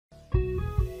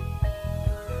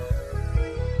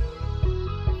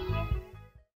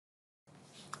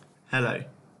Hello,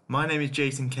 my name is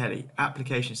Jason Kelly,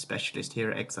 Application Specialist here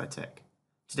at excitech.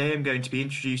 Today I'm going to be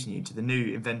introducing you to the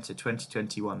new Inventor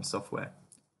 2021 software.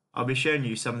 I'll be showing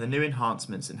you some of the new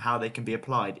enhancements and how they can be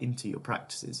applied into your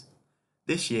practices.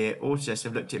 This year, Autodesk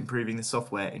have looked at improving the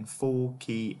software in 4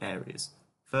 key areas.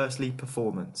 Firstly,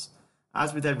 performance.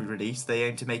 As with every release, they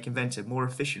aim to make Inventor more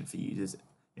efficient for users,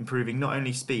 improving not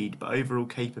only speed but overall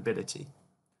capability.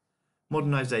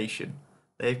 Modernization.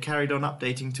 They have carried on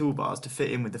updating toolbars to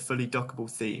fit in with the fully dockable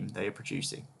theme they are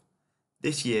producing.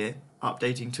 This year,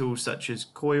 updating tools such as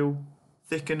coil,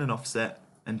 thicken and offset,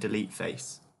 and delete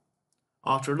face.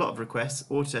 After a lot of requests,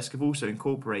 Autodesk have also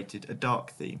incorporated a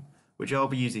dark theme, which I'll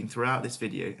be using throughout this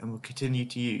video and will continue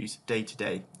to use day to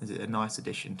day as a nice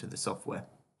addition to the software.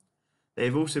 They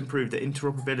have also improved the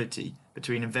interoperability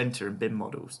between Inventor and BIM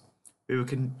models. We will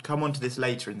come on to this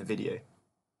later in the video.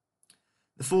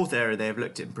 The fourth area they have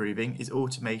looked at improving is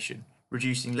automation,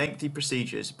 reducing lengthy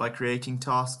procedures by creating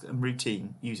tasks and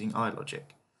routine using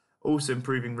iLogic. Also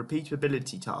improving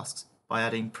repeatability tasks by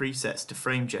adding presets to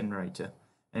Frame Generator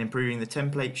and improving the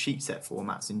template sheet set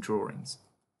formats in drawings.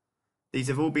 These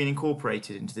have all been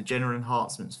incorporated into the general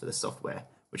enhancements for the software,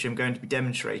 which I'm going to be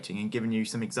demonstrating and giving you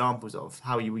some examples of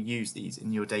how you will use these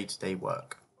in your day-to-day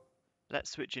work. Let's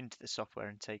switch into the software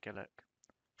and take a look.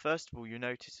 First of all, you'll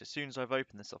notice as soon as I've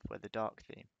opened the software, the dark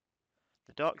theme.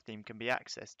 The dark theme can be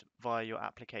accessed via your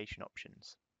application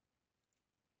options.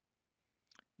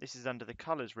 This is under the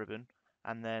colors ribbon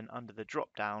and then under the drop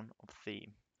down of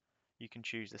theme. You can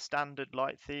choose the standard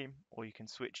light theme or you can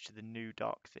switch to the new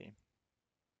dark theme.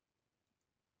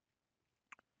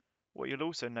 What you'll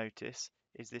also notice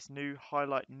is this new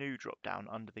highlight new drop down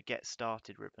under the get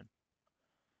started ribbon.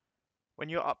 When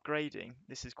you're upgrading,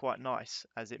 this is quite nice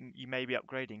as you may be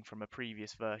upgrading from a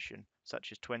previous version,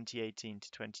 such as 2018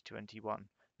 to 2021.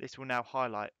 This will now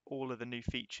highlight all of the new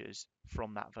features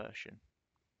from that version.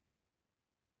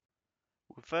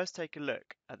 We'll first take a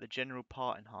look at the general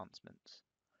part enhancements.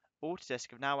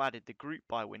 Autodesk have now added the group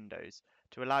by windows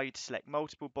to allow you to select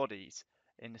multiple bodies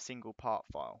in a single part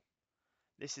file.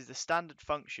 This is the standard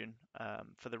function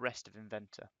for the rest of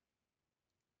Inventor.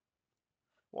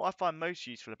 What I find most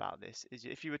useful about this is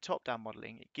if you were top-down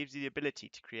modeling, it gives you the ability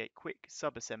to create quick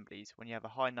sub-assemblies when you have a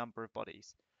high number of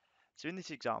bodies. So in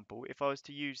this example, if I was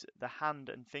to use the hand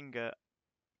and finger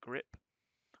grip,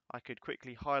 I could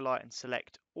quickly highlight and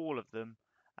select all of them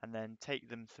and then take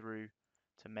them through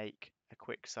to make a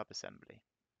quick sub-assembly.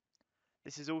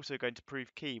 This is also going to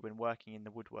prove key when working in the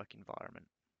woodwork environment.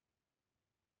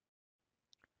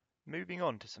 Moving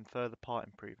on to some further part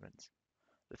improvements.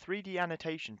 The 3D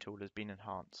annotation tool has been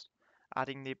enhanced,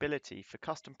 adding the ability for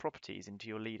custom properties into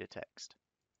your leader text.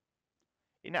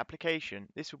 In application,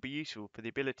 this will be useful for the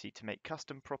ability to make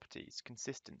custom properties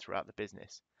consistent throughout the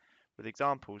business, with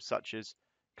examples such as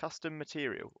custom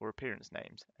material or appearance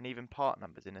names, and even part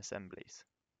numbers in assemblies.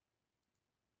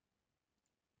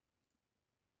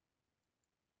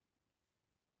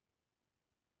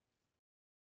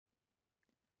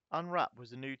 Unwrap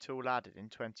was a new tool added in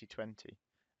 2020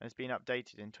 and has been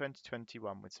updated in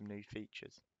 2021 with some new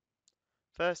features.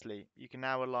 Firstly, you can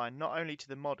now align not only to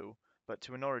the model but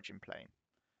to an origin plane.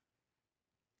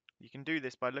 You can do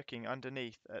this by looking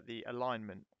underneath at the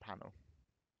alignment panel.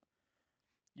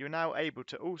 You are now able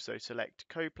to also select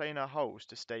coplanar holes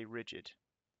to stay rigid.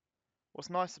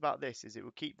 What's nice about this is it will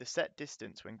keep the set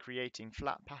distance when creating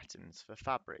flat patterns for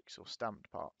fabrics or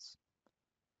stamped parts.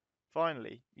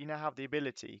 Finally, you now have the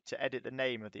ability to edit the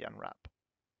name of the unwrap.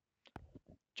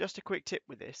 Just a quick tip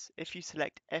with this, if you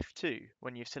select F2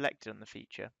 when you've selected on the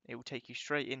feature, it will take you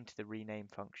straight into the rename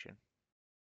function.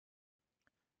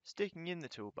 Sticking in the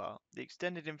toolbar, the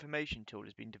Extended Information tool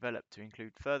has been developed to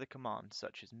include further commands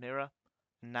such as mirror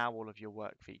and now all of your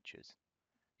work features.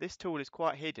 This tool is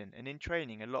quite hidden and in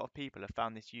training a lot of people have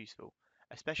found this useful,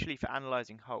 especially for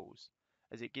analysing holes,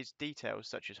 as it gives details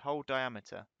such as hole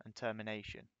diameter and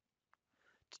termination.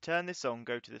 To turn this on,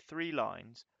 go to the 3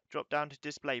 lines, drop down to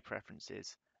Display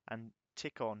Preferences and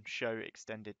tick on Show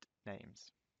Extended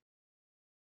Names.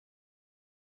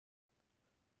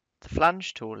 The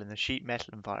Flange tool in the sheet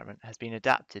metal environment has been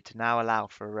adapted to now allow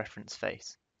for a reference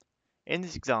face. In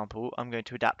this example, I'm going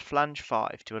to adapt Flange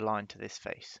 5 to align to this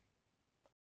face.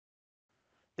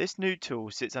 This new tool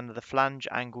sits under the Flange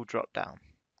Angle drop-down.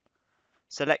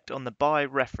 Select on the By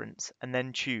Reference and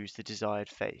then choose the desired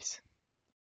face.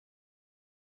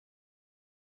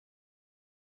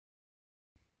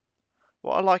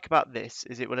 What I like about this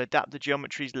is it will adapt the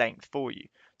geometry's length for you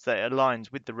so that it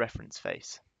aligns with the reference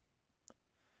face.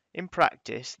 In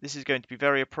practice, this is going to be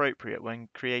very appropriate when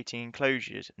creating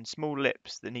enclosures and small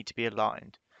lips that need to be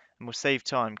aligned and will save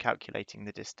time calculating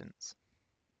the distance.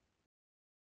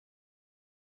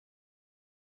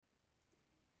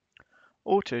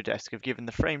 Autodesk have given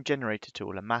the frame generator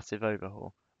tool a massive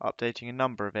overhaul, updating a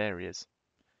number of areas.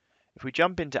 If we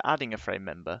jump into adding a frame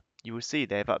member, you will see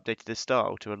they have updated the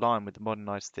style to align with the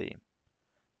modernized theme.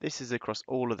 This is across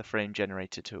all of the frame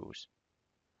generator tools.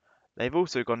 They've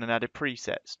also gone and added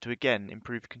presets to again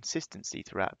improve consistency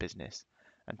throughout business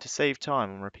and to save time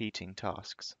on repeating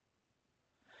tasks.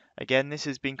 Again, this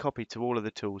has been copied to all of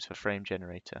the tools for frame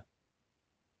generator.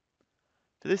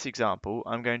 For this example,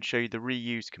 I'm going to show you the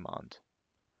reuse command.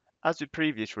 As with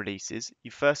previous releases,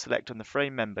 you first select on the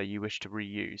frame member you wish to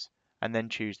reuse and then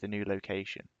choose the new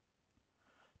location.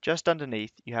 Just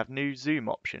underneath, you have new zoom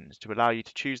options to allow you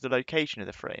to choose the location of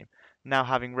the frame, now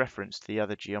having reference to the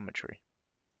other geometry.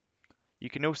 You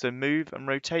can also move and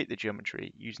rotate the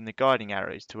geometry using the guiding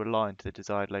arrows to align to the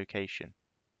desired location.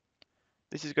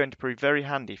 This is going to prove very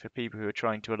handy for people who are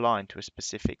trying to align to a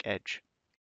specific edge.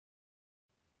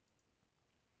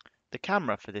 The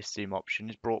camera for this zoom option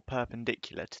is brought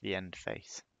perpendicular to the end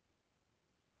face.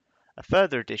 A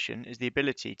further addition is the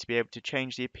ability to be able to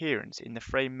change the appearance in the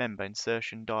frame member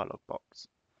insertion dialog box.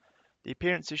 The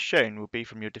appearances shown will be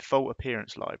from your default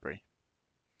appearance library.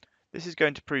 This is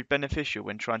going to prove beneficial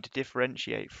when trying to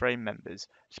differentiate frame members,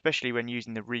 especially when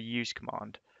using the reuse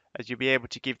command, as you'll be able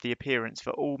to give the appearance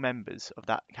for all members of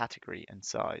that category and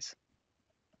size.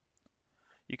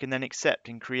 You can then accept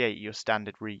and create your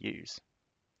standard reuse.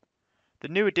 The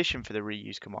new addition for the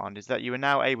reuse command is that you are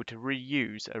now able to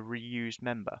reuse a reused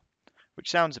member,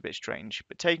 which sounds a bit strange,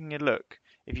 but taking a look,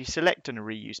 if you select on a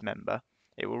reuse member,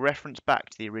 it will reference back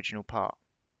to the original part.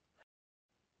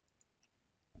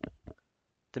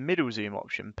 The middle zoom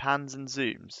option pans and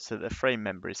zooms so that the frame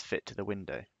member is fit to the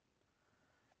window.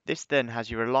 This then has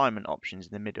your alignment options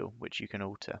in the middle, which you can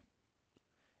alter.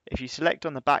 If you select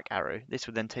on the back arrow, this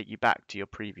will then take you back to your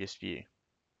previous view.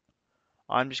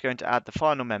 I'm just going to add the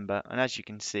final member, and as you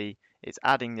can see, it's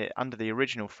adding it under the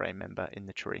original frame member in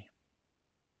the tree.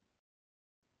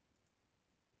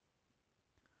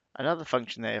 Another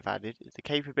function they have added is the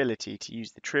capability to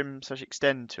use the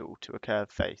trim/extend tool to a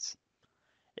curved face.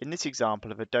 In this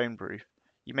example of a domed roof,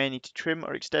 you may need to trim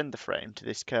or extend the frame to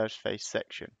this curved face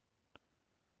section.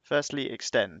 Firstly,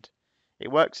 extend.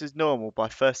 It works as normal by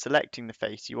first selecting the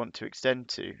face you want to extend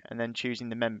to and then choosing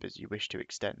the members you wish to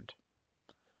extend.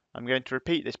 I'm going to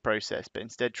repeat this process but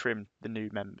instead trim the new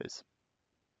members.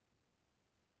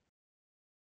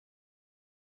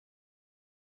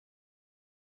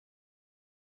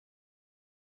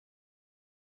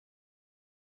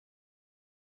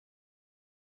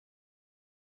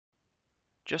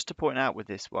 Just to point out with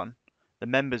this one, the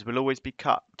members will always be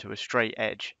cut to a straight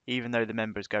edge even though the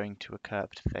member is going to a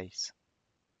curved face.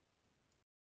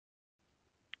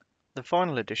 The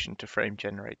final addition to Frame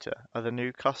Generator are the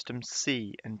new custom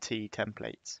C and T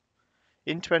templates.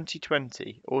 In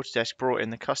 2020, Autodesk brought in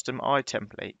the custom I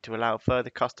template to allow further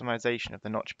customization of the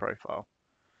notch profile.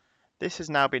 This has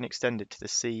now been extended to the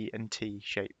C and T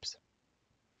shapes.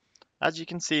 As you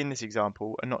can see in this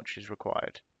example, a notch is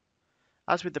required.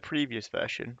 As with the previous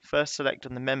version, first select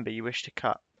on the member you wish to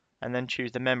cut and then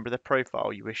choose the member of the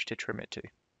profile you wish to trim it to.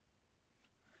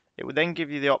 It will then give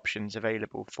you the options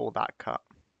available for that cut.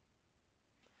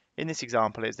 In this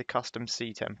example, it is the custom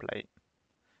C template,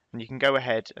 and you can go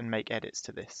ahead and make edits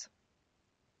to this.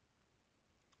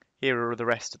 Here are the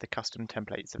rest of the custom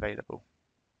templates available.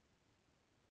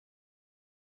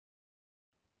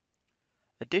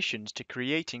 Additions to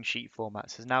creating sheet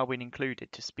formats has now been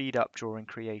included to speed up drawing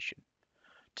creation.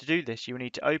 To do this, you will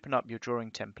need to open up your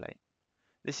drawing template.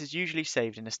 This is usually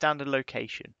saved in a standard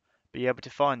location, but you're able to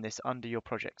find this under your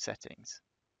project settings.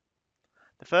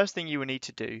 The first thing you will need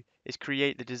to do is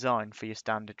create the design for your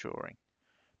standard drawing.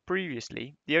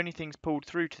 Previously, the only things pulled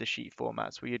through to the sheet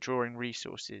formats were your drawing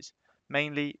resources,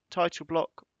 mainly title block,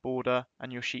 border,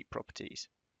 and your sheet properties.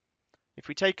 If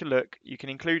we take a look, you can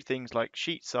include things like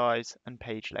sheet size and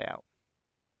page layout.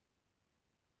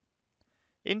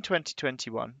 In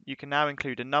 2021, you can now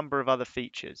include a number of other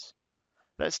features.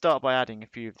 Let's start by adding a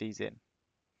few of these in.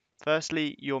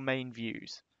 Firstly, your main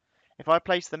views. If I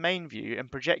place the main view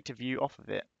and project a view off of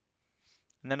it,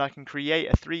 and then I can create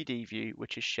a 3D view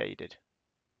which is shaded.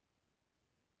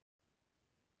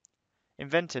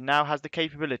 Inventor now has the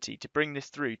capability to bring this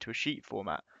through to a sheet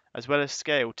format, as well as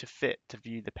scale to fit to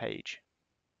view the page.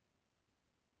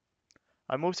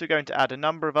 I'm also going to add a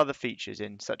number of other features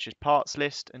in, such as parts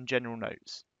list and general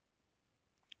notes.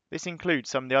 This includes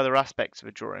some of the other aspects of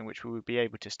a drawing which we will be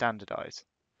able to standardize.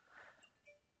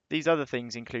 These other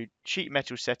things include sheet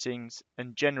metal settings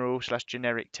and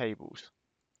general/generic tables.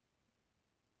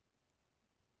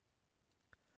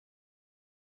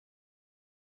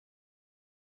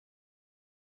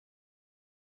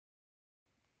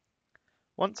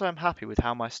 Once I am happy with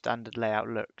how my standard layout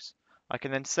looks, I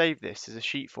can then save this as a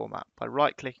sheet format by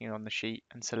right-clicking on the sheet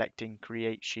and selecting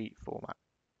Create Sheet Format.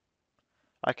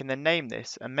 I can then name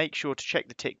this and make sure to check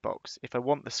the tick box if I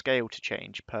want the scale to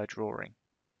change per drawing.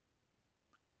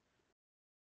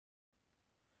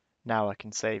 Now I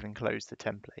can save and close the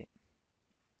template.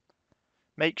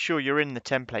 Make sure you're in the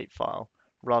template file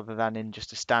rather than in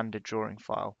just a standard drawing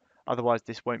file, otherwise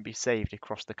this won't be saved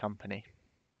across the company.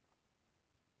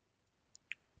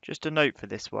 Just a note for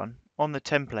this one, on the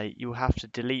template you will have to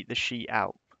delete the sheet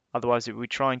out, otherwise it will be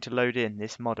trying to load in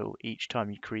this model each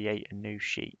time you create a new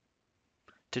sheet.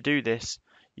 To do this,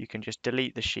 you can just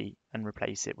delete the sheet and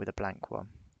replace it with a blank one.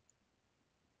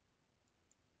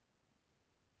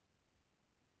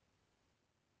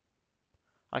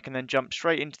 I can then jump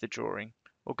straight into the drawing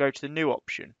or go to the new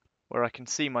option where I can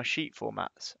see my sheet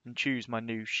formats and choose my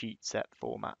new sheet set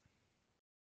format.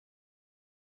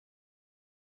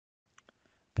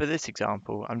 For this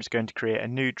example, I'm just going to create a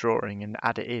new drawing and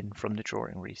add it in from the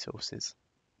drawing resources.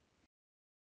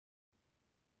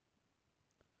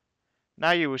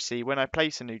 Now you will see when I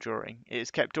place a new drawing, it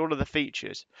has kept all of the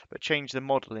features but changed the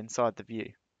model inside the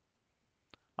view.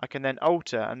 I can then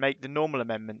alter and make the normal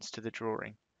amendments to the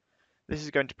drawing. This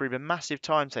is going to prove a massive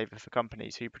time saver for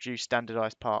companies who produce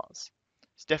standardized parts.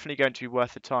 It's definitely going to be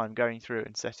worth the time going through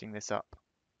and setting this up.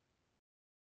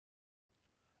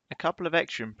 A couple of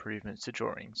extra improvements to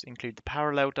drawings include the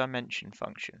parallel dimension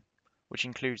function, which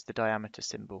includes the diameter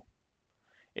symbol.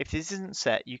 If this isn't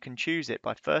set, you can choose it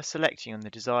by first selecting on the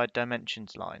desired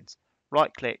dimensions lines,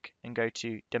 right-click and go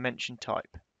to Dimension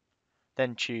Type,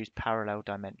 then choose Parallel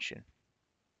Dimension.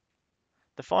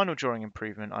 The final drawing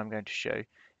improvement I'm going to show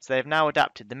is they have now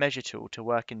adapted the measure tool to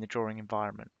work in the drawing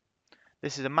environment.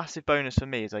 This is a massive bonus for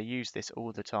me as I use this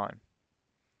all the time.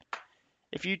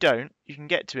 If you don't, you can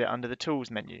get to it under the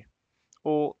Tools menu,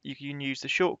 or you can use the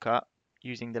shortcut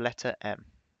using the letter M.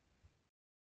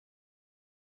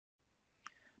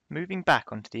 Moving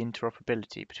back onto the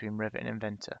interoperability between Revit and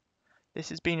Inventor. This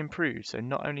has been improved, so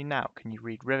not only now can you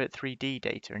read Revit 3D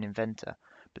data in Inventor,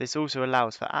 but this also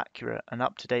allows for accurate and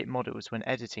up-to-date models when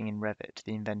editing in Revit to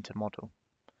the Inventor model.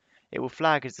 It will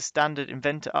flag as the standard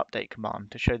Inventor update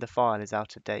command to show the file is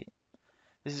out of date.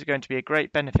 This is going to be a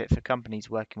great benefit for companies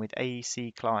working with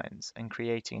AEC clients and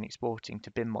creating and exporting to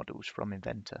BIM models from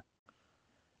Inventor.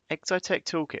 Excitech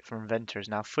Toolkit from Inventor is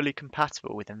now fully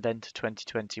compatible with Inventor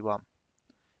 2021.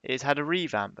 It has had a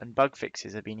revamp and bug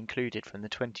fixes have been included from the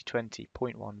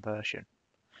 2020.1 version.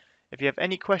 If you have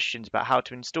any questions about how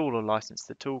to install or license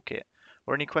the toolkit,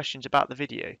 or any questions about the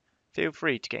video, feel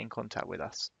free to get in contact with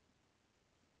us.